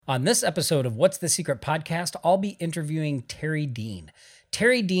On this episode of What's the Secret podcast, I'll be interviewing Terry Dean.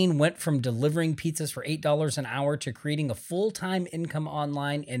 Terry Dean went from delivering pizzas for $8 an hour to creating a full-time income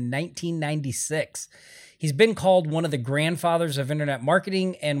online in 1996. He's been called one of the grandfathers of internet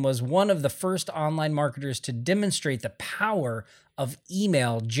marketing and was one of the first online marketers to demonstrate the power of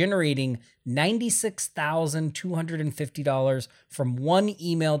email, generating $96,250 from one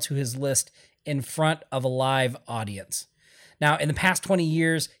email to his list in front of a live audience. Now, in the past 20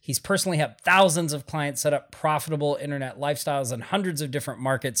 years, he's personally helped thousands of clients set up profitable internet lifestyles in hundreds of different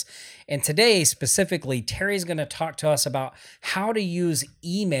markets. And today, specifically, Terry's going to talk to us about how to use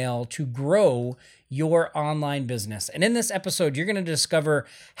email to grow your online business. And in this episode, you're going to discover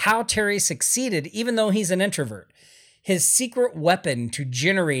how Terry succeeded, even though he's an introvert, his secret weapon to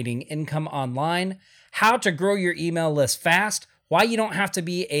generating income online, how to grow your email list fast, why you don't have to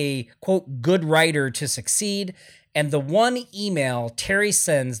be a, quote, good writer to succeed, and the one email Terry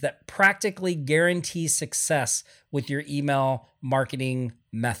sends that practically guarantees success with your email marketing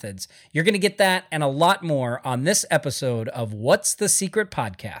methods. You're going to get that and a lot more on this episode of What's the Secret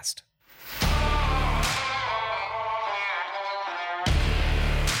podcast.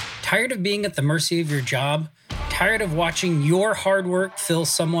 Tired of being at the mercy of your job? Tired of watching your hard work fill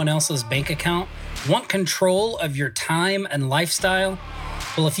someone else's bank account? Want control of your time and lifestyle?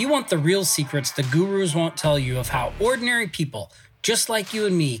 Well, if you want the real secrets the gurus won't tell you of how ordinary people, just like you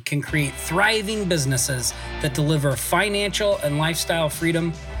and me, can create thriving businesses that deliver financial and lifestyle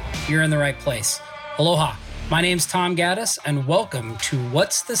freedom, you're in the right place. Aloha, my name's Tom Gaddis, and welcome to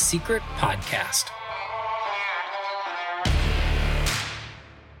What's the Secret podcast.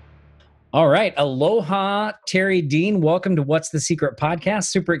 All right, aloha, Terry Dean. Welcome to What's the Secret podcast.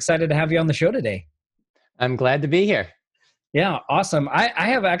 Super excited to have you on the show today. I'm glad to be here. Yeah, awesome. I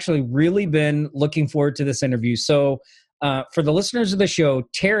have actually really been looking forward to this interview. So for the listeners of the show,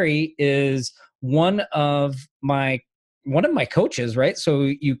 Terry is one of my coaches, right?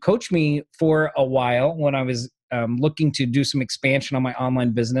 So you coached me for a while when I was looking to do some expansion on my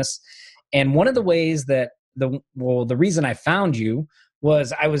online business. And one of the ways that the reason I found you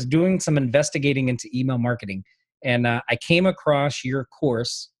was I was doing some investigating into email marketing. And I came across your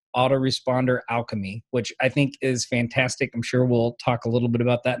course, Autoresponder Alchemy, which I think is fantastic. I'm sure we'll talk a little bit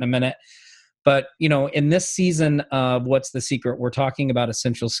about that in a minute. But, you know, in this season of What's the Secret, we're talking about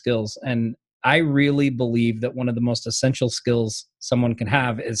essential skills. And I really believe that one of the most essential skills someone can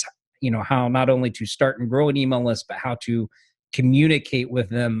have is, you know, how not only to start and grow an email list, but how to communicate with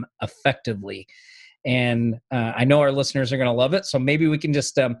them effectively. And I know our listeners are going to love it. So maybe we can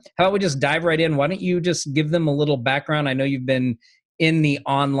just, how about we just dive right in? Why don't you just give them a little background? I know you've been in the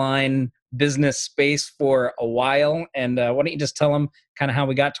online business space for a while. And why don't you just tell them kind of how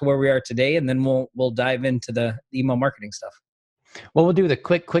we got to where we are today, and then we'll dive into the email marketing stuff. Well, we'll do the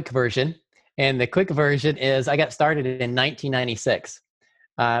quick version. And the quick version is I got started in 1996.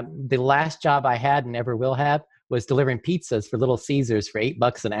 The last job I had and ever will have was delivering pizzas for Little Caesars for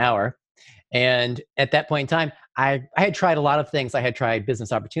 $8 an hour. And at that point in time, I had tried a lot of things. I had tried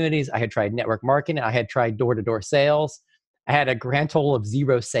business opportunities. I had tried network marketing. I had tried door-to-door sales. I had a grand total of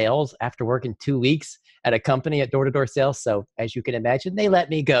 0 sales after working 2 weeks at a company at door-to-door sales. So as you can imagine, they let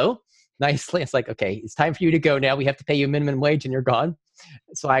me go nicely. It's like, okay, it's time for you to go now. We have to pay you minimum wage and you're gone.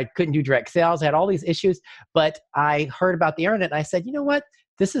 So I couldn't do direct sales. I had all these issues, but I heard about the internet and I said, you know what?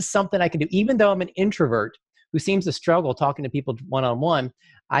 This is something I can do. Even though I'm an introvert who seems to struggle talking to people one-on-one,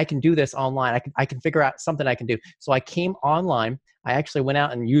 I can do this online. I can figure out something I can do. So I came online. I actually went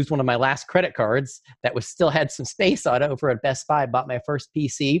out and used one of my last credit cards that still had some space on it over at Best Buy, bought my first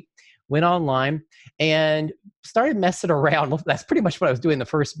PC, went online and started messing around. That's pretty much what I was doing the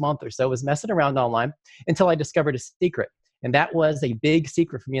first month or so, was messing around online until I discovered a secret. And that was a big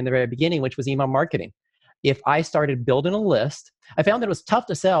secret for me in the very beginning, which was email marketing. If I started building a list, I found that it was tough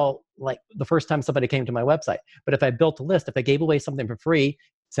to sell like the first time somebody came to my website. But if I built a list, if I gave away something for free,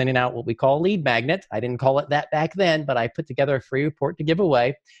 sending out what we call a lead magnet, I didn't call it that back then, but I put together a free report to give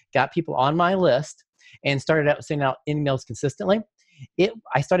away, got people on my list, and started out sending out emails consistently.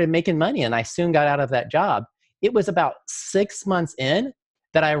 I started making money and I soon got out of that job. It was about 6 months in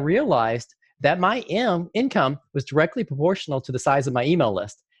that I realized that my income was directly proportional to the size of my email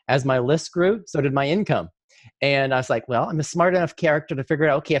list. As my list grew, so did my income. And I was like, well, I'm a smart enough character to figure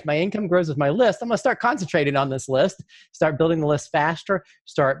out, okay, if my income grows with my list, I'm going to start concentrating on this list, start building the list faster,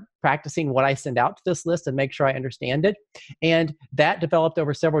 start practicing what I send out to this list and make sure I understand it. And that developed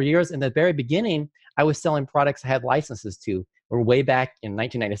over several years. In the very beginning, I was selling products I had licenses to. We're way back in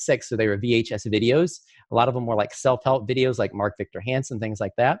 1996, so they were VHS videos. A lot of them were like self-help videos like Mark Victor Hansen, things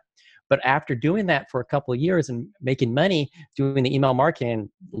like that. But after doing that for a couple of years and making money doing the email marketing,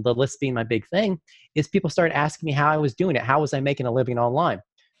 the list being my big thing, is people started asking me how I was doing it. How was I making a living online?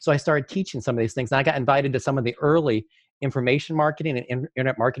 So I started teaching some of these things. And I got invited to some of the early information marketing and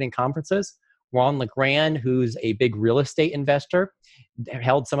internet marketing conferences. Ron LeGrand, who's a big real estate investor,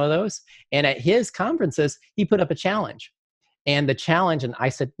 held some of those. And at his conferences, he put up a challenge. And the challenge, and I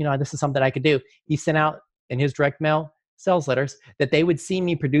said, this is something I could do. He sent out in his direct mail sales letters that they would see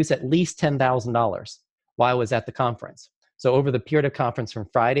me produce at least $10,000 while I was at the conference. So over the period of conference from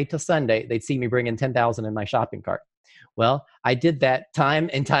Friday to Sunday, they'd see me bring in $10,000 in my shopping cart. Well, I did that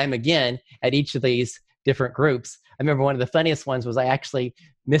time and time again at each of these different groups. I remember one of the funniest ones was I actually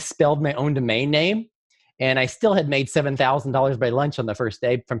misspelled my own domain name, and I still had made $7,000 by lunch on the first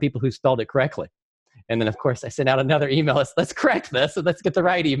day from people who spelled it correctly. And then, of course, I sent out another email. Let's correct this, and let's get the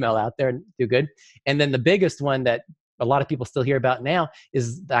right email out there and do good. And then the biggest one that a lot of people still hear about now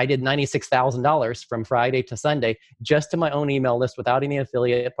is I did $96,000 from Friday to Sunday just to my own email list without any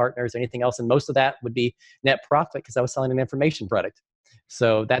affiliate partners or anything else. And most of that would be net profit because I was selling an information product.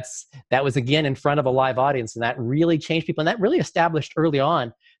 So that was, again, in front of a live audience, and that really changed people. And that really established early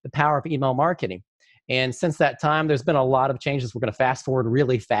on the power of email marketing. And since that time, there's been a lot of changes. We're going to fast forward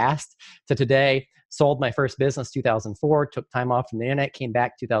really fast to today. Sold my first business 2004, took time off from the internet, came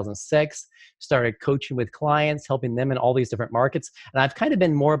back 2006, started coaching with clients, helping them in all these different markets. And I've kind of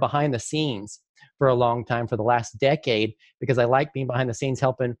been more behind the scenes for a long time, for the last decade, because I like being behind the scenes,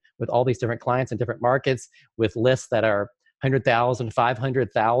 helping with all these different clients in different markets with lists that are 100,000,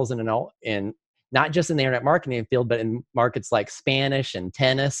 500,000, and all, in not just in the internet marketing field, but in markets like Spanish and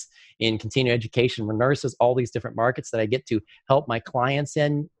tennis, in continuing education for nurses, all these different markets that I get to help my clients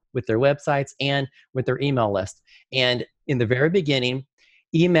in with their websites and with their email list. And in the very beginning,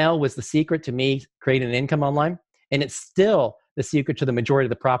 email was the secret to me creating an income online. And it's still the secret to the majority of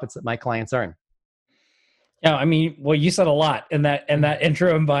the profits that my clients earn. Yeah, I mean, well, you said a lot in that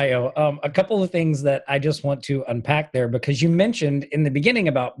intro and bio. A couple of things that I just want to unpack there, because you mentioned in the beginning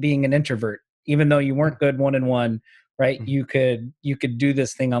about being an introvert, even though you weren't good one-on-one, right? Mm-hmm. You could do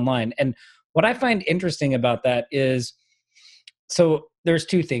this thing online. And what I find interesting about that is, so there's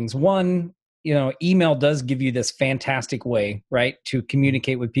two things. One, email does give you this fantastic way, right, to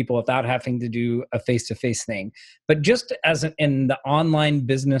communicate with people without having to do a face-to-face thing. But just as in the online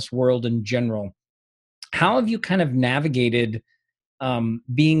business world in general, how have you kind of navigated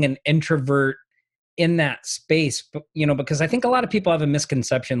being an introvert in that space? Because I think a lot of people have a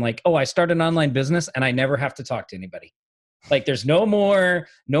misconception like, oh, I start an online business and I never have to talk to anybody. Like there's no more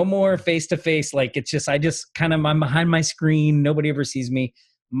face-to-face. Like I'm behind my screen. Nobody ever sees me.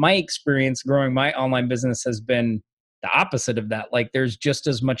 My experience growing my online business has been the opposite of that. Like there's just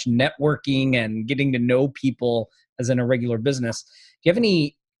as much networking and getting to know people as in a regular business. Do you have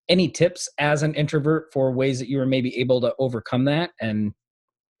any tips as an introvert for ways that you were maybe able to overcome that? And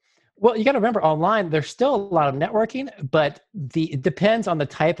well, you got to remember online, there's still a lot of networking, but it depends on the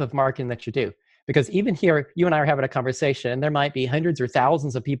type of marketing that you do. Because even here, you and I are having a conversation, and there might be hundreds or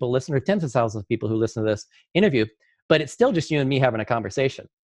thousands of people listening, or tens of thousands of people who listen to this interview, but it's still just you and me having a conversation.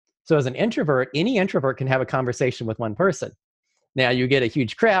 So as an introvert, any introvert can have a conversation with one person. Now you get a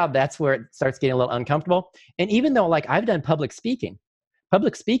huge crowd, that's where it starts getting a little uncomfortable. And even though I've done public speaking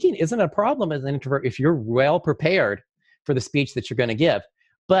isn't a problem as an introvert if you're well prepared for the speech that you're going to give.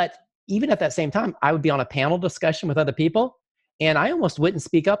 But even at that same time, I would be on a panel discussion with other people, and I almost wouldn't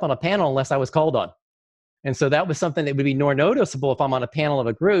speak up on a panel unless I was called on. And so that was something that would be more noticeable if I'm on a panel of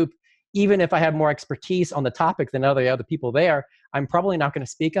a group. Even if I have more expertise on the topic than other people there, I'm probably not going to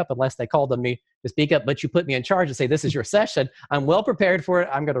speak up unless they called on me to speak up. But you put me in charge and say, this is your session. I'm well prepared for it.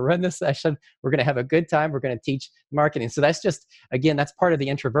 I'm going to run this session. We're going to have a good time. We're going to teach marketing. So that's just, again, that's part of the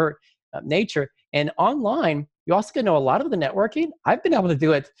introvert nature. And online, you also can know a lot of the networking. I've been able to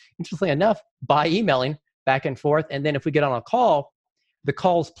do it, interestingly enough, by emailing back and forth. And then if we get on a call, the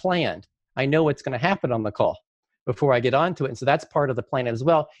call's planned. I know what's going to happen on the call before I get onto it. And so that's part of the plan as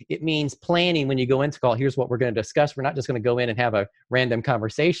well. It means planning when you go into call. Here's what we're going to discuss. We're not just going to go in and have a random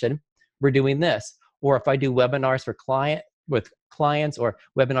conversation. We're doing this. Or if I do webinars with clients or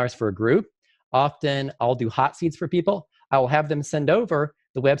webinars for a group, often I'll do hot seats for people. I will have them send over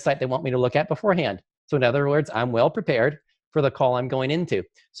the website they want me to look at beforehand. So in other words, I'm well prepared for the call I'm going into.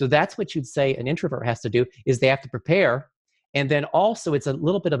 So that's what you'd say an introvert has to do, is they have to prepare. And then also it's a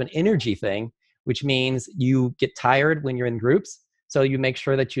little bit of an energy thing, which means you get tired when you're in groups. So you make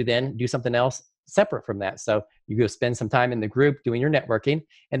sure that you then do something else separate from that. So you go spend some time in the group doing your networking,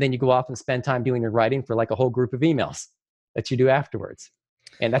 and then you go off and spend time doing your writing for like a whole group of emails that you do afterwards.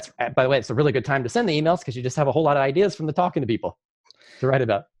 And that's, by the way, it's a really good time to send the emails because you just have a whole lot of ideas from the talking to people to write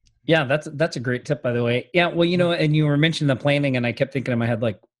about. Yeah, that's a great tip, by the way. Yeah, well, and you were mentioning the planning, and I kept thinking in my head,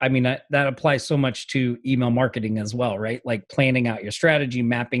 like, I mean, that applies so much to email marketing as well, right? Like planning out your strategy,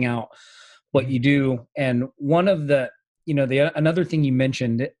 mapping out what Mhm. you do, and one of the another thing you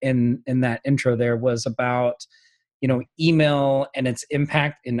mentioned in that intro there was about email and its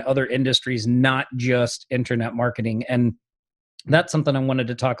impact in other industries, not just internet marketing, and that's something I wanted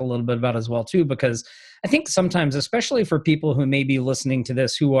to talk a little bit about as well too, because I think sometimes, especially for people who may be listening to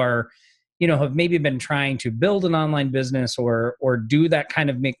this, who are, have maybe been trying to build an online business or do that kind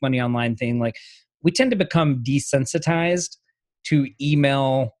of make money online thing, like we tend to become desensitized to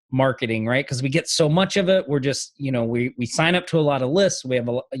email marketing, right? Because we get so much of it. We're just, we sign up to a lot of lists. We have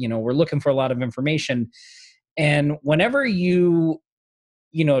we're looking for a lot of information. And whenever you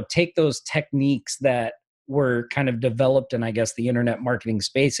take those techniques that were kind of developed in, I guess, the internet marketing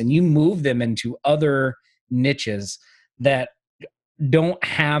space, and you move them into other niches that don't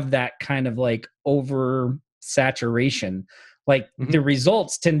have that kind of like over saturation, like Mhm. the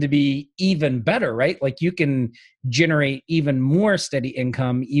results tend to be even better, right? Like you can generate even more steady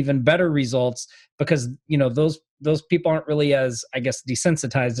income, even better results, because those people aren't really, as I guess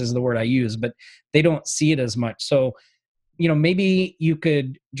desensitized is the word I use, but they don't see it as much. So maybe you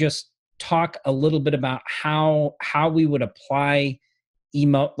could just talk a little bit about how we would apply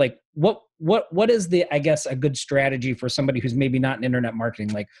email, like what is the, I guess, a good strategy for somebody who's maybe not in internet marketing.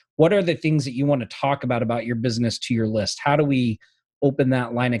 Like what are the things that you want to talk about your business to your list? How do we open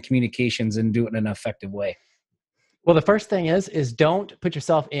that line of communications and do it in an effective way? Well, the first thing is don't put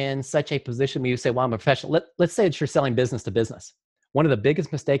yourself in such a position where you say, well, I'm a professional. Let's say that you're selling business to business. One of the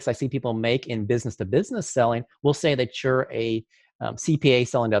biggest mistakes I see people make in business to business selling, we'll say that you're a CPA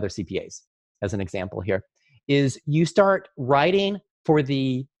selling to other CPAs, as an example here, is you start writing for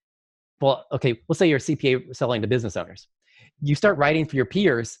well, okay, we'll say you're a CPA selling to business owners. You start writing for your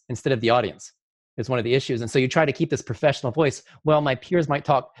peers instead of the audience is one of the issues. And so you try to keep this professional voice. Well, my peers might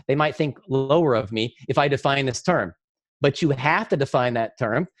talk, they might think lower of me if I define this term. But you have to define that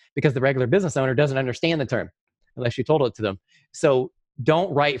term because the regular business owner doesn't understand the term unless you told it to them. So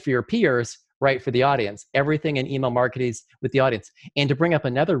don't write for your peers, write for the audience. Everything in email marketing is with the audience. And to bring up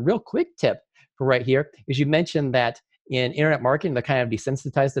another real quick tip for right here is you mentioned that in internet marketing, they're kind of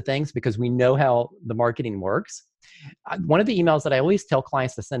desensitized to things because we know how the marketing works. One of the emails that I always tell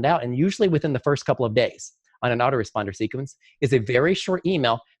clients to send out, and usually within the first couple of days on an autoresponder sequence, is a very short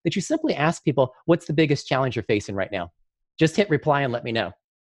email that you simply ask people, what's the biggest challenge you're facing right now? Just hit reply and let me know.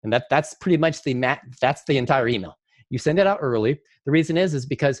 And that's pretty much that's the entire email. You send it out early. The reason is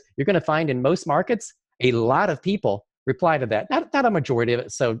because you're going to find in most markets, a lot of people reply to that. Not a majority of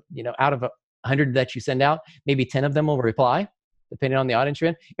it. So, out of 100 that you send out, maybe 10 of them will reply, depending on the audience you're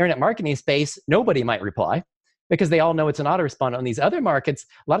in. Internet marketing space, nobody might reply because they all know it's an autoresponder. On these other markets,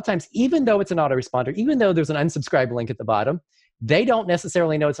 a lot of times, even though it's an autoresponder, even though there's an unsubscribe link at the bottom, they don't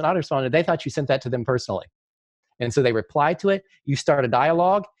necessarily know it's an autoresponder. They thought you sent that to them personally. And so they reply to it. You start a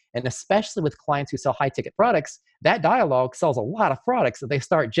dialogue. And especially with clients who sell high ticket products, that dialogue sells a lot of products that they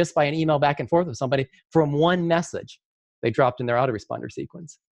start just by an email back and forth with somebody from one message they dropped in their autoresponder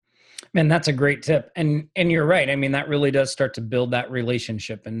sequence. Man, that's a great tip. And you're right. I mean, that really does start to build that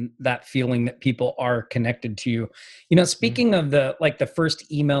relationship and that feeling that people are connected to you. Mhm. Speaking of the first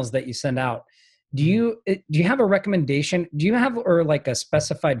emails that you send out, Mhm. do you have a recommendation? Do you have or like a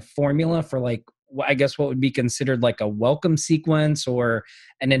specified formula for like I guess what would be considered like a welcome sequence or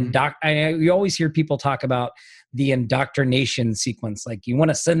an Mhm. you always hear people talk about the indoctrination sequence, like you want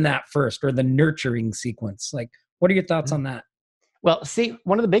to send that first, or the nurturing sequence. Like, what are your thoughts Mhm. on that? Well, see,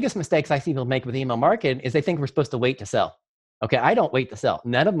 one of the biggest mistakes I see people make with email marketing is they think we're supposed to wait to sell. Okay, I don't wait to sell.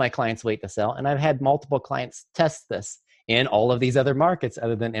 None of my clients wait to sell. And I've had multiple clients test this in all of these other markets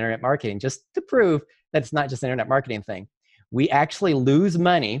other than internet marketing, just to prove that it's not just an internet marketing thing. We actually lose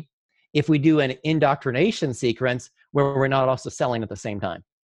money if we do an indoctrination sequence where we're not also selling at the same time.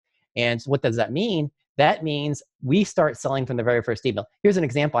 And so what does that mean? That means we start selling from the very first email. Here's an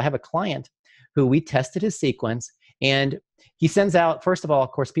example. I have a client who we tested his sequence, and he sends out, first of all,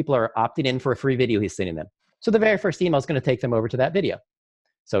 of course, people are opting in for a free video he's sending them. So the very first email is going to take them over to that video.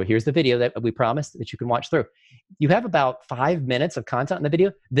 So here's the video that we promised that you can watch through. You have about 5 minutes of content in the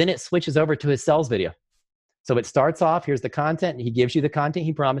video, then it switches over to his sales video. So it starts off, here's the content, and he gives you the content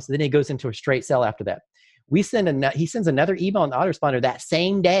he promised, and then he goes into a straight sell after that. He sends another email on the autoresponder that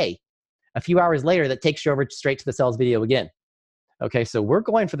same day, a few hours later, that takes you over straight to the sales video again. Okay, so we're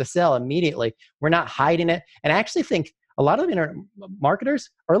going for the sell immediately. We're not hiding it. And I actually think a lot of internet marketers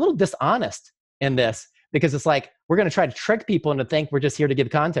are a little dishonest in this because it's like we're going to try to trick people into think we're just here to give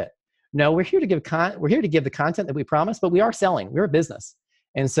content. No, we're here to give the content that we promised, but we are selling. We're a business.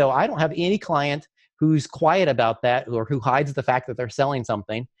 And so I don't have any client who's quiet about that or who hides the fact that they're selling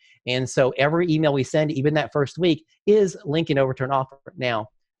something. And so every email we send, even that first week, is linking over to an offer. Now,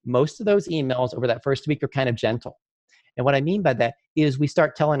 most of those emails over that first week are kind of gentle. And what I mean by that is we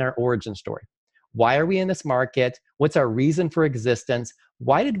start telling our origin story. Why are we in this market? What's our reason for existence?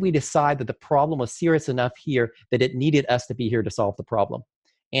 Why did we decide that the problem was serious enough here that it needed us to be here to solve the problem?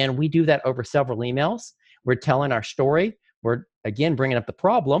 And we do that over several emails. We're telling our story. We're, again, bringing up the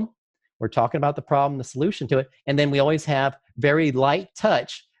problem. We're talking about the problem, the solution to it. And then we always have very light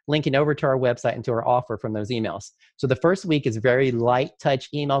touch linking over to our website and to our offer from those emails. So the first week is very light touch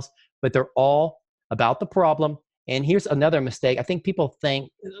emails, but they're all about the problem. And here's another mistake. I think people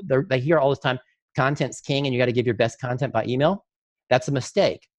think, they hear all this time, content's king and you got to give your best content by email. That's a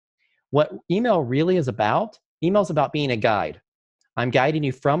mistake. What email really is about being a guide. I'm guiding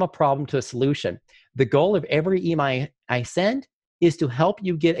you from a problem to a solution. The goal of every email I send is to help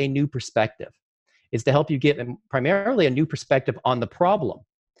you get a new perspective. It's to help you get primarily a new perspective on the problem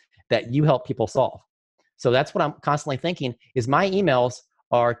that you help people solve. So that's what I'm constantly thinking is my emails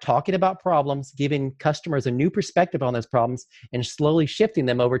are talking about problems, giving customers a new perspective on those problems, and slowly shifting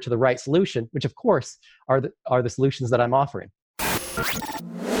them over to the right solution, which of course are the solutions that I'm offering.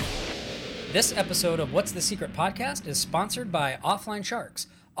 This episode of What's the Secret podcast is sponsored by Offline Sharks.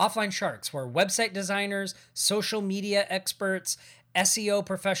 Offline Sharks, where website designers, social media experts, SEO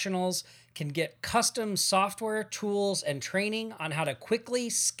professionals can get custom software, tools, and training on how to quickly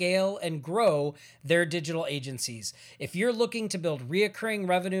scale and grow their digital agencies. If you're looking to build reoccurring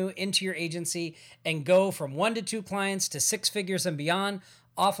revenue into your agency and go from 1 to 2 clients to 6 figures and beyond,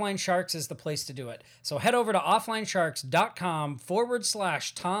 Offline Sharks is the place to do it. So head over to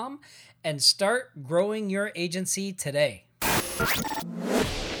offlinesharks.com/Tom and start growing your agency today.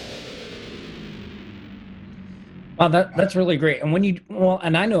 Wow, that's really great. And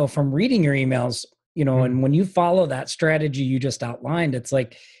and I know from reading your emails, and when you follow that strategy you just outlined, it's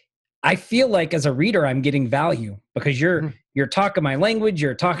like, I feel like as a reader, I'm getting value because you're talking my language,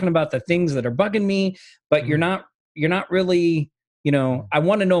 you're talking about the things that are bugging me, but you're not really, I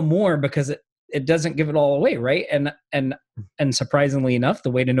want to know more because it doesn't give it all away. Right. And surprisingly enough,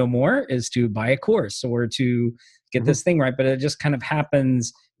 the way to know more is to buy a course or to get this thing right. But it just kind of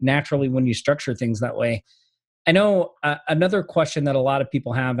happens naturally when you structure things that way. I know another question that a lot of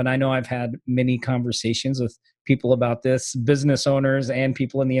people have, and I know I've had many conversations with people about this, business owners and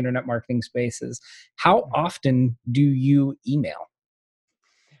people in the internet marketing spaces. How often do you email?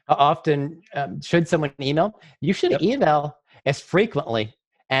 How often should someone email? You should email as frequently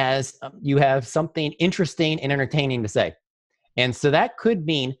as you have something interesting and entertaining to say. And so that could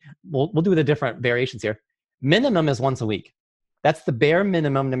mean, we'll do the different variations here. Minimum is once a week. That's the bare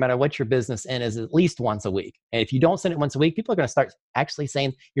minimum, no matter what your business is at least once a week. And if you don't send it once a week, people are going to start actually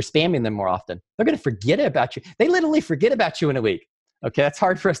saying you're spamming them more often. They're going to forget about you. They literally forget about you in a week. Okay, that's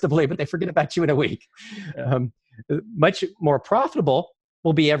hard for us to believe, but they forget about you in a week. Much more profitable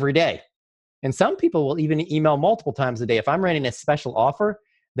will be every day. And some people will even email multiple times a day. If I'm running a special offer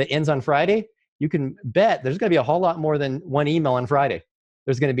that ends on Friday, you can bet there's going to be a whole lot more than one email on Friday.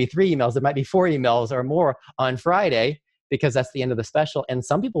 There's going to be 3 emails. There might be 4 emails or more on Friday, because that's the end of the special. And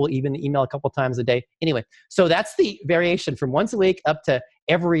some people will even email a couple times a day. Anyway, so that's the variation from once a week up to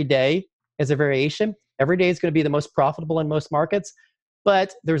every day as a variation. Every day is going to be the most profitable in most markets,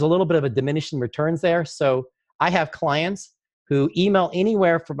 but there's a little bit of a diminishing returns there. So I have clients who email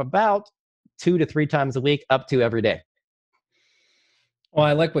anywhere from about 2 to 3 times a week up to every day. Well,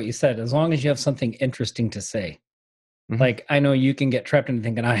 I like what you said. As long as you have something interesting to say. Like, I know you can get trapped into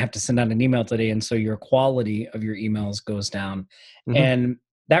thinking, I have to send out an email today. And so your quality of your emails goes down. And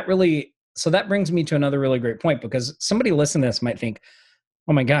that brings me to another really great point, because somebody listening to this might think,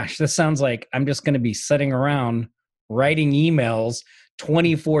 oh my gosh, this sounds like I'm just going to be sitting around writing emails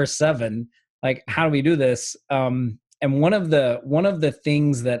 24/7. Like, how do we do this? And one of the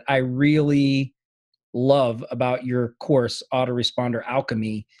things that I really love about your course, Autoresponder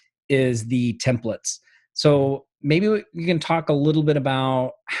Alchemy, is the templates. So maybe you can talk a little bit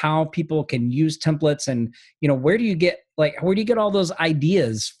about how people can use templates, and where do you get all those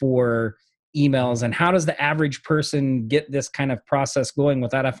ideas for emails, and how does the average person get this kind of process going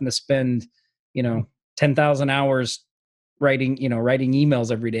without having to spend 10,000 hours writing emails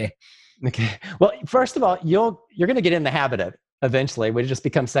every day? Okay. Well, first of all, you're going to get in the habit of it eventually. It just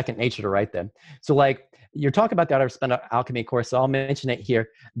becomes second nature to write them. So like you're talking about the Autoresponder Alchemy course, so I'll mention it here.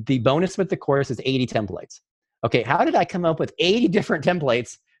 The bonus with the course is 80 templates. Okay, how did I come up with 80 different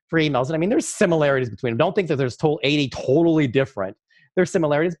templates for emails? And I mean, there's similarities between them. Don't think that there's 80 totally different. There's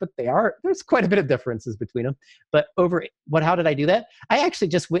similarities, but there's quite a bit of differences between them. But how did I do that? I actually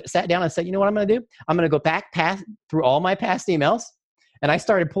just sat down and said, you know what I'm going to do? I'm going to go back through all my past emails. And I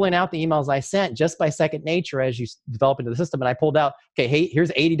started pulling out the emails I sent just by second nature as you develop into the system. And I pulled out, okay, hey,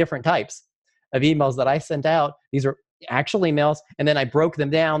 here's 80 different types of emails that I sent out. These are actual emails. And then I broke them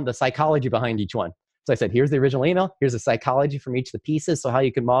down, the psychology behind each one. So I said, here's the original email. Here's the psychology from each of the pieces. So how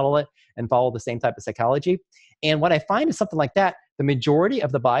you can model it and follow the same type of psychology. And what I find is something like that. The majority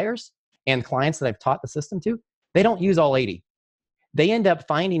of the buyers and clients that I've taught the system to, they don't use all 80. They end up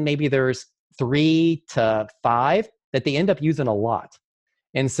finding maybe there's 3 to 5 that they end up using a lot.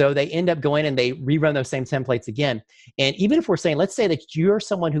 And so they end up going and they rerun those same templates again. And even if we're saying, let's say that you're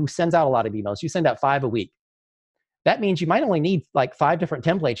someone who sends out a lot of emails, you send out 5 a week. That means you might only need like 5 different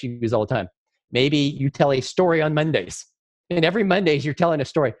templates you use all the time. Maybe you tell a story on Mondays. And every Mondays you're telling a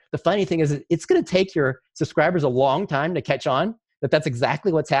story. The funny thing is it's going to take your subscribers a long time to catch on that that's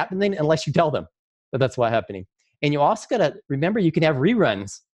exactly what's happening unless you tell them that that's what's happening. And you also got to remember you can have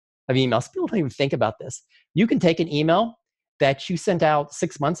reruns of emails. People don't even think about this. You can take an email that you sent out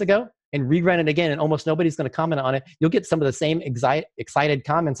 6 months ago and rerun it again, and almost nobody's going to comment on it. You'll get some of the same excited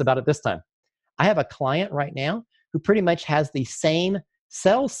comments about it this time. I have a client right now who pretty much has the same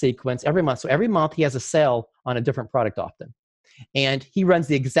sales sequence every month. So every month he has a sale on a different product often. And he runs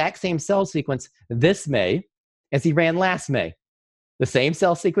the exact same sales sequence this May as he ran last May. The same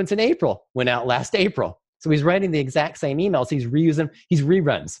sales sequence in April went out last April. So he's writing the exact same emails. He's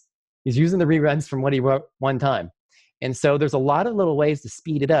reruns. He's using the reruns from what he wrote one time. And so there's a lot of little ways to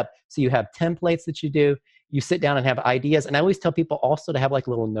speed it up. So you have templates that you do. You sit down and have ideas. And I always tell people also to have like a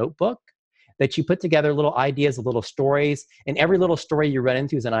little notebook that you put together little ideas, little stories, and every little story you run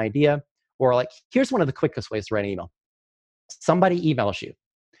into is an idea. Or like, here's one of the quickest ways to write an email. Somebody emails you.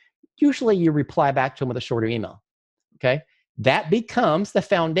 Usually you reply back to them with a shorter email, okay? That becomes the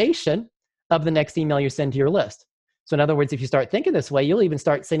foundation of the next email you send to your list. So in other words, if you start thinking this way, you'll even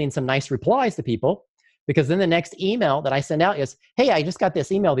start sending some nice replies to people, because then the next email that I send out is, hey, I just got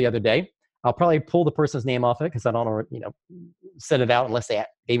this email the other day. I'll probably pull the person's name off of it because I don't want to, send it out unless they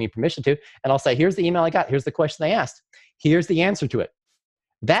gave me permission to. And I'll say, here's the email I got. Here's the question they asked. Here's the answer to it.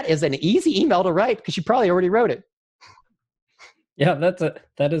 That is an easy email to write because you probably already wrote it. Yeah, that's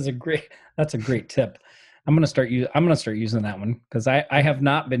a great tip. I'm gonna start using that one because I have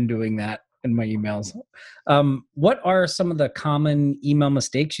not been doing that in my emails. What are some of the common email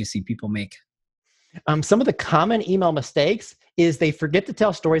mistakes you see people make? Some of the common email mistakes is they forget to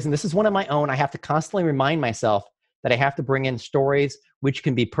tell stories. And this is one of my own. I have to constantly remind myself that I have to bring in stories, which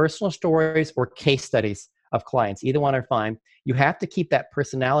can be personal stories or case studies of clients. Either one are fine. You have to keep that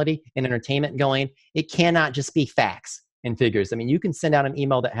personality and entertainment going. It cannot just be facts and figures. I mean, you can send out an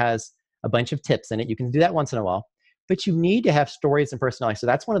email that has a bunch of tips in it. You can do that once in a while, but you need to have stories and personality. So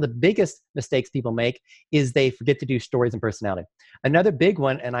that's one of the biggest mistakes people make is they forget to do stories and personality. Another big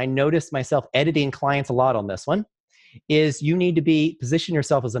one, and I noticed myself editing clients a lot on this one, is you need to position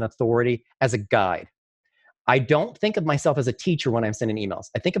yourself as an authority, as a guide. I don't think of myself as a teacher when I'm sending emails.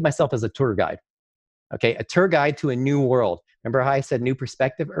 I think of myself as a tour guide. Okay, a tour guide to a new world. Remember how I said new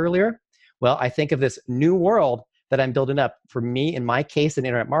perspective earlier? Well, I think of this new world that I'm building up. For me, in my case, in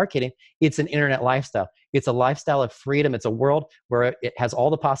internet marketing, it's an internet lifestyle. It's a lifestyle of freedom. It's a world where it has all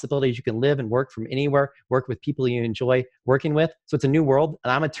the possibilities. You can live and work from anywhere, work with people you enjoy working with. So it's a new world,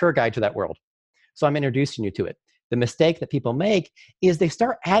 and I'm a tour guide to that world. So I'm introducing you to it. The mistake that people make is they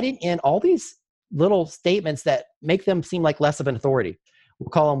start adding in all these little statements that make them seem like less of an authority. We'll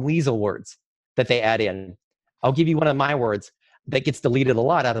call them weasel words that they add in. I'll give you one of my words that gets deleted a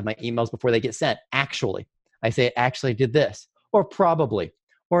lot out of my emails before they get sent. Actually. I say, actually did this, or probably,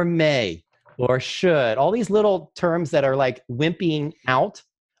 or may, or should. All these little terms that are like wimping out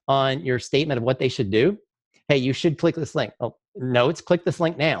on your statement of what they should do. Hey, you should click this link. Oh, no, it's click this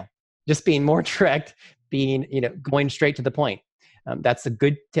link now. Just being more direct, going straight to the point. That's a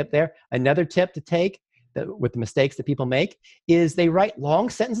good tip there. Another tip to take with the mistakes that people make is they write long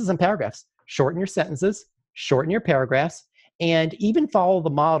sentences and paragraphs. Shorten your sentences, shorten your paragraphs, and even follow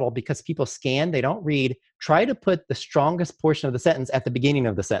the model because people scan, they don't read. Try to put the strongest portion of the sentence at the beginning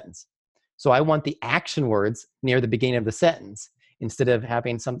of the sentence. So I want the action words near the beginning of the sentence instead of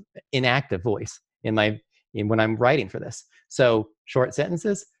having some inactive voice when I'm writing for this. So short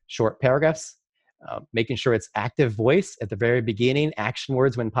sentences, short paragraphs, making sure it's active voice at the very beginning, action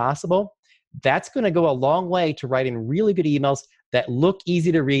words when possible. That's going to go a long way to writing really good emails that look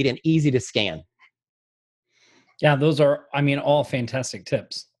easy to read and easy to scan. Yeah, those are, all fantastic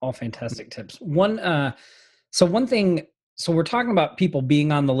tips. All fantastic tips. One thing, So we're talking about people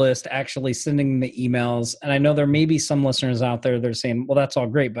being on the list, actually sending the emails. And I know there may be some listeners out there that are saying, well, that's all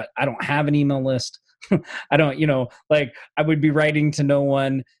great, but I don't have an email list. I don't, like I would be writing to no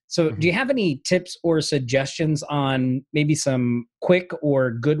one. So do Mhm. you have any tips or suggestions on maybe some quick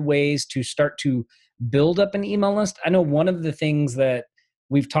or good ways to start to build up an email list? I know one of the things that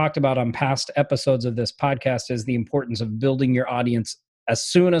we've talked about on past episodes of this podcast is the importance of building your audience as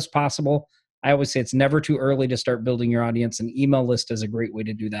soon as possible. I always say it's never too early to start building your audience, and email list is a great way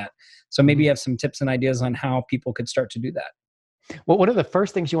to do that. So maybe Mhm. you have some tips and ideas on how people could start to do that. Well, one of the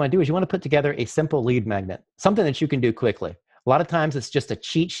first things you want to do is you want to put together a simple lead magnet, something that you can do quickly. A lot of times it's just a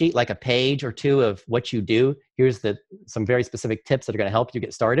cheat sheet, like a page or two of what you do. Here's some very specific tips that are going to help you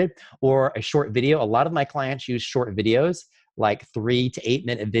get started, or a short video. A lot of my clients use short videos, like 3 to 8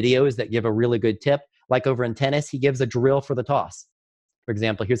 minute videos that give a really good tip. Like over in tennis, he gives a drill for the toss. For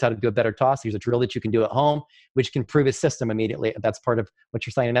example, here's how to do a better toss. Here's a drill that you can do at home, which can prove his system immediately. That's part of what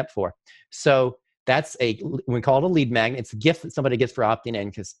you're signing up for. So we call it a lead magnet. It's a gift that somebody gets for opting in,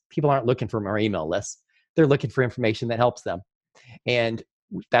 because people aren't looking for our email list. They're looking for information that helps them. And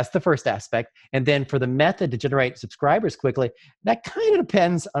that's the first aspect. And then for the method to generate subscribers quickly, that kind of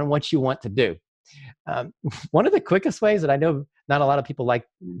depends on what you want to do. Um, One of the quickest ways that I know not a lot of people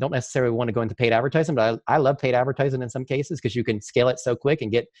don't necessarily want to go into paid advertising, but I love paid advertising in some cases because you can scale it so quick and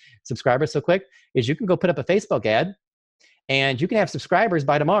get subscribers so quick, is you can go put up a Facebook ad and you can have subscribers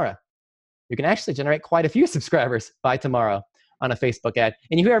by tomorrow. You can actually generate quite a few subscribers by tomorrow on a Facebook ad.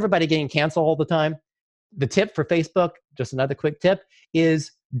 And you hear everybody getting canceled all the time. The tip for Facebook, just another quick tip,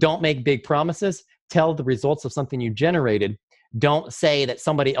 is don't make big promises. Tell the results of something you generated. Don't say that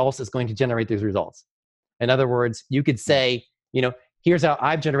somebody else is going to generate these results. In other words, you could say, here's how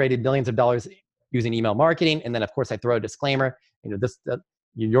I've generated millions of dollars using email marketing. And then, of course, I throw a disclaimer.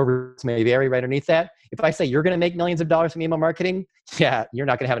 Your results may vary right underneath that. If I say you're going to make millions of dollars from email marketing, yeah, you're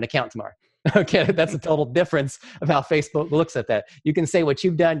not going to have an account tomorrow. Okay, that's a total difference of how Facebook looks at that. You can say what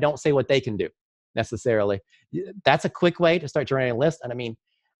you've done, don't say what they can do necessarily. That's a quick way to start generating a list. And I mean,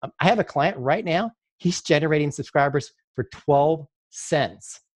 I have a client right now, he's generating subscribers for 12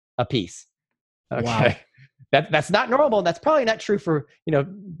 cents a piece. Okay. Wow. That's not normal. That's probably not true for,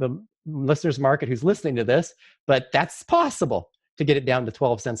 the listeners market who's listening to this, but that's possible to get it down to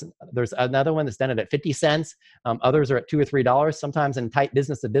 12 cents. There's another one that's done it at 50 cents. Others are at $2 or $3. Sometimes in tight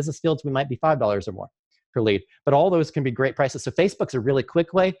business to business fields, we might be $5 or more per lead. But all those can be great prices. So Facebook's a really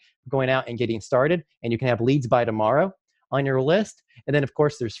quick way of going out and getting started, and you can have leads by tomorrow on your list. And then, of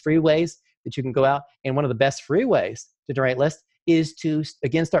course, there's free ways that you can go out. And one of the best free ways to generate lists is to,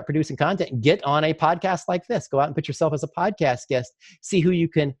 again, start producing content and get on a podcast like this. Go out and put yourself as a podcast guest. See who you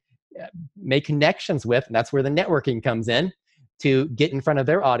can make connections with. And that's where the networking comes in, to get in front of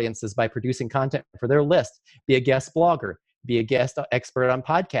their audiences by producing content for their list. Be a guest blogger. Be a guest expert on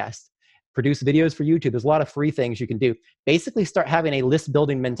podcasts. Produce videos for YouTube. There's a lot of free things you can do. Basically, start having a list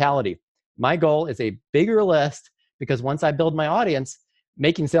building mentality. My goal is a bigger list, because once I build my audience,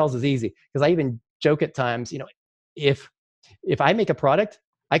 making sales is easy. Because I even joke at times, if I make a product,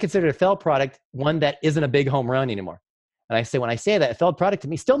 I consider it a failed product one that isn't a big home run anymore. And I say, when I say that, a failed product to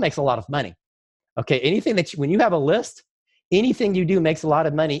me still makes a lot of money. Okay, anything when you have a list, anything you do makes a lot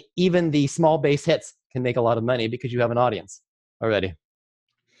of money. Even the small base hits can make a lot of money because you have an audience already.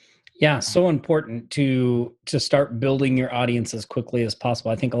 Yeah, so important to start building your audience as quickly as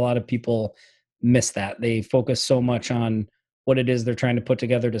possible. I think a lot of people miss that. They focus so much on what it is they're trying to put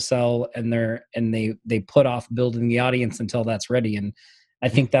together to sell, and they put off building the audience until that's ready. And I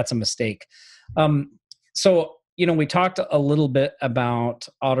think that's a mistake. So we talked a little bit about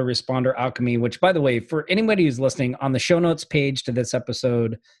Autoresponder Alchemy, which, by the way, for anybody who's listening, on the show notes page to this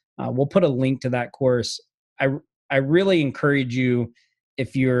episode, we'll put a link to that course. I really encourage you,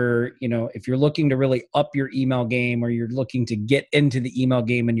 if you're looking to really up your email game, or you're looking to get into the email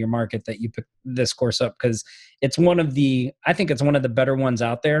game in your market, that you pick this course up, because I think it's one of the better ones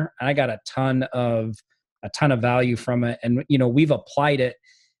out there. I got a ton of value from it. And, we've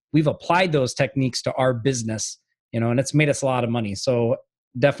applied those techniques to our business, and it's made us a lot of money. So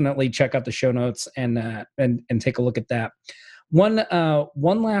definitely check out the show notes and take a look at that. One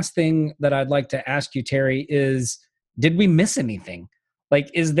last thing that I'd like to ask you, Terry, is, did we miss anything? Like,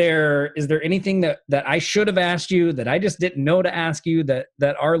 is there anything that I should have asked you that I just didn't know to ask you that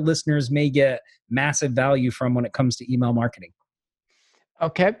our listeners may get massive value from when it comes to email marketing?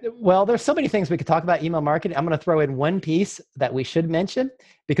 Okay. Well, there's so many things we could talk about email marketing. I'm going to throw in one piece that we should mention,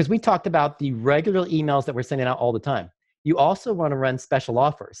 because we talked about the regular emails that we're sending out all the time. You also want to run special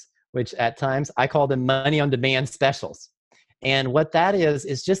offers, which at times I call them money on demand specials. And what that is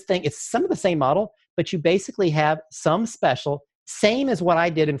just it's some of the same model, but you basically have some special, same as what I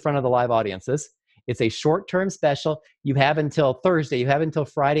did in front of the live audiences. It's a short-term special. You have until Thursday. You have until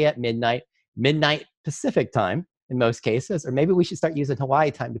Friday at midnight Pacific time in most cases, or maybe we should start using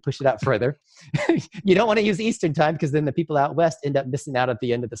Hawaii time to push it out further. You don't want to use Eastern time because then the people out west end up missing out at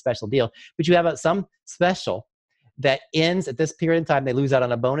the end of the special deal. But you have some special that ends at this period in time. They lose out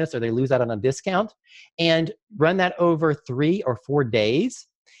on a bonus or they lose out on a discount, and run that over 3 or 4 days.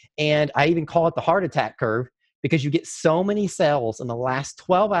 And I even call it the heart attack curve, because you get so many sales in the last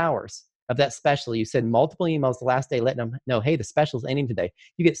 12 hours of that special. You send multiple emails the last day letting them know, hey, the special's ending today.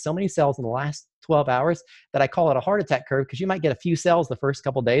 You get so many sales in the last 12 hours that I call it a heart attack curve, because you might get a few sales the first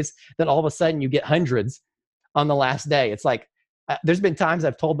couple of days, then all of a sudden you get hundreds on the last day. It's like, there's been times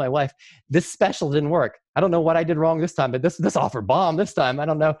I've told my wife, this special didn't work. I don't know what I did wrong this time, but this offer bombed this time. I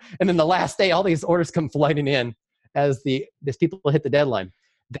don't know. And then the last day, all these orders come flooding in as these people hit the deadline.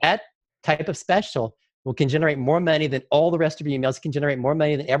 That type of special can generate more money than all the rest of your emails. It can generate more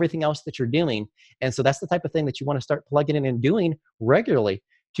money than everything else that you're doing. And so that's the type of thing that you want to start plugging in and doing regularly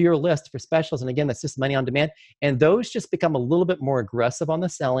to your list for specials. And again, that's just money on demand. And those just become a little bit more aggressive on the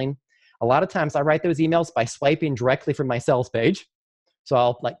selling. A lot of times I write those emails by swiping directly from my sales page. So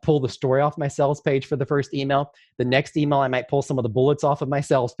I'll pull the story off my sales page for the first email. The next email, I might pull some of the bullets off of my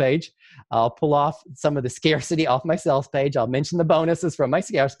sales page. I'll pull off some of the scarcity off my sales page. I'll mention the bonuses from my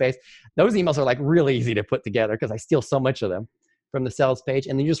sales page. Those emails are really easy to put together because I steal so much of them from the sales page.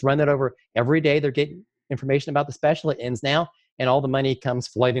 And then you just run that over every day. They're getting information about the special. It ends now, and all the money comes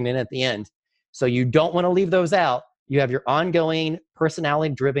flooding in at the end. So you don't want to leave those out. You have your ongoing,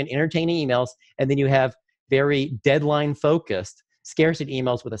 personality-driven, entertaining emails, and then you have very deadline-focused scarcity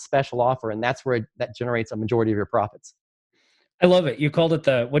emails with a special offer, and that's where that generates a majority of your profits. I love it. You called it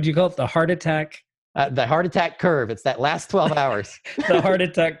what'd you call it? The heart attack? The heart attack curve. It's that last 12 hours. The heart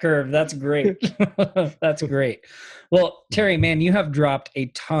attack curve. That's great. That's great. Well, Terry, man, you have dropped a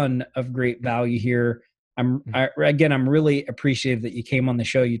ton of great value here. I'm really appreciative that you came on the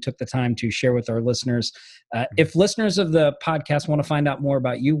show. You took the time to share with our listeners. If listeners of the podcast want to find out more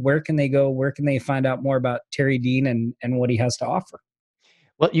about you, where can they go? Where can they find out more about Terry Dean and what he has to offer?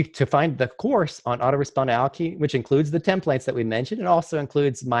 Well, to find the course on Autorespond Alchemy, which includes the templates that we mentioned, it also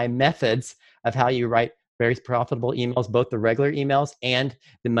includes my methods of how you write very profitable emails, both the regular emails and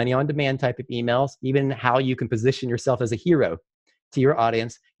the money on demand type of emails, even how you can position yourself as a hero to your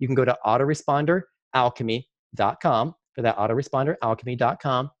audience. You can go to autoresponderalchemy.com for that,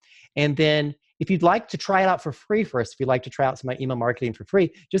 autoresponderalchemy.com. And then if you'd like to try it out for free first, if you'd like to try out some of my email marketing for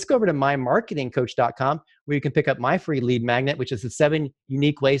free, just go over to mymarketingcoach.com, where you can pick up my free lead magnet, which is the 7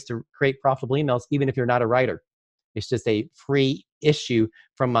 unique ways to create profitable emails, even if you're not a writer. It's just a free issue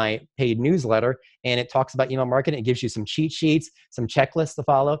from my paid newsletter, and it talks about email marketing. It gives you some cheat sheets, some checklists to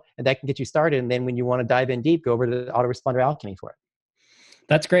follow, and that can get you started. And then when you want to dive in deep, go over to the Autoresponder Alchemy for it.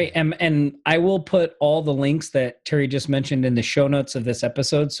 That's great. And I will put all the links that Terry just mentioned in the show notes of this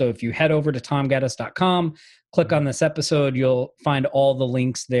episode. So if you head over to tomgaddis.com, click on this episode, you'll find all the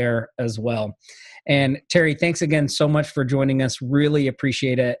links there as well. And Terry, thanks again so much for joining us. Really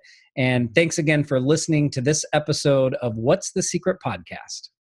appreciate it. And thanks again for listening to this episode of What's the Secret Podcast.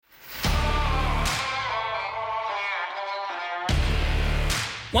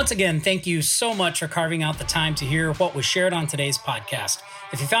 Once again, thank you so much for carving out the time to hear what was shared on today's podcast.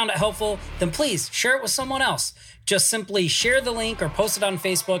 If you found it helpful, then please share it with someone else. Just simply share the link or post it on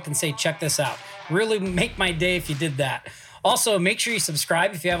Facebook and say, check this out. Really make my day if you did that. Also, make sure you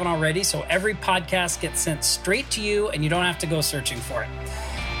subscribe if you haven't already, so every podcast gets sent straight to you and you don't have to go searching for it.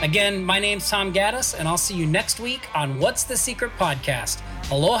 Again, my name's Tom Gaddis, and I'll see you next week on What's the Secret Podcast.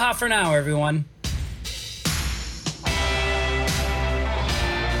 Aloha for now, everyone.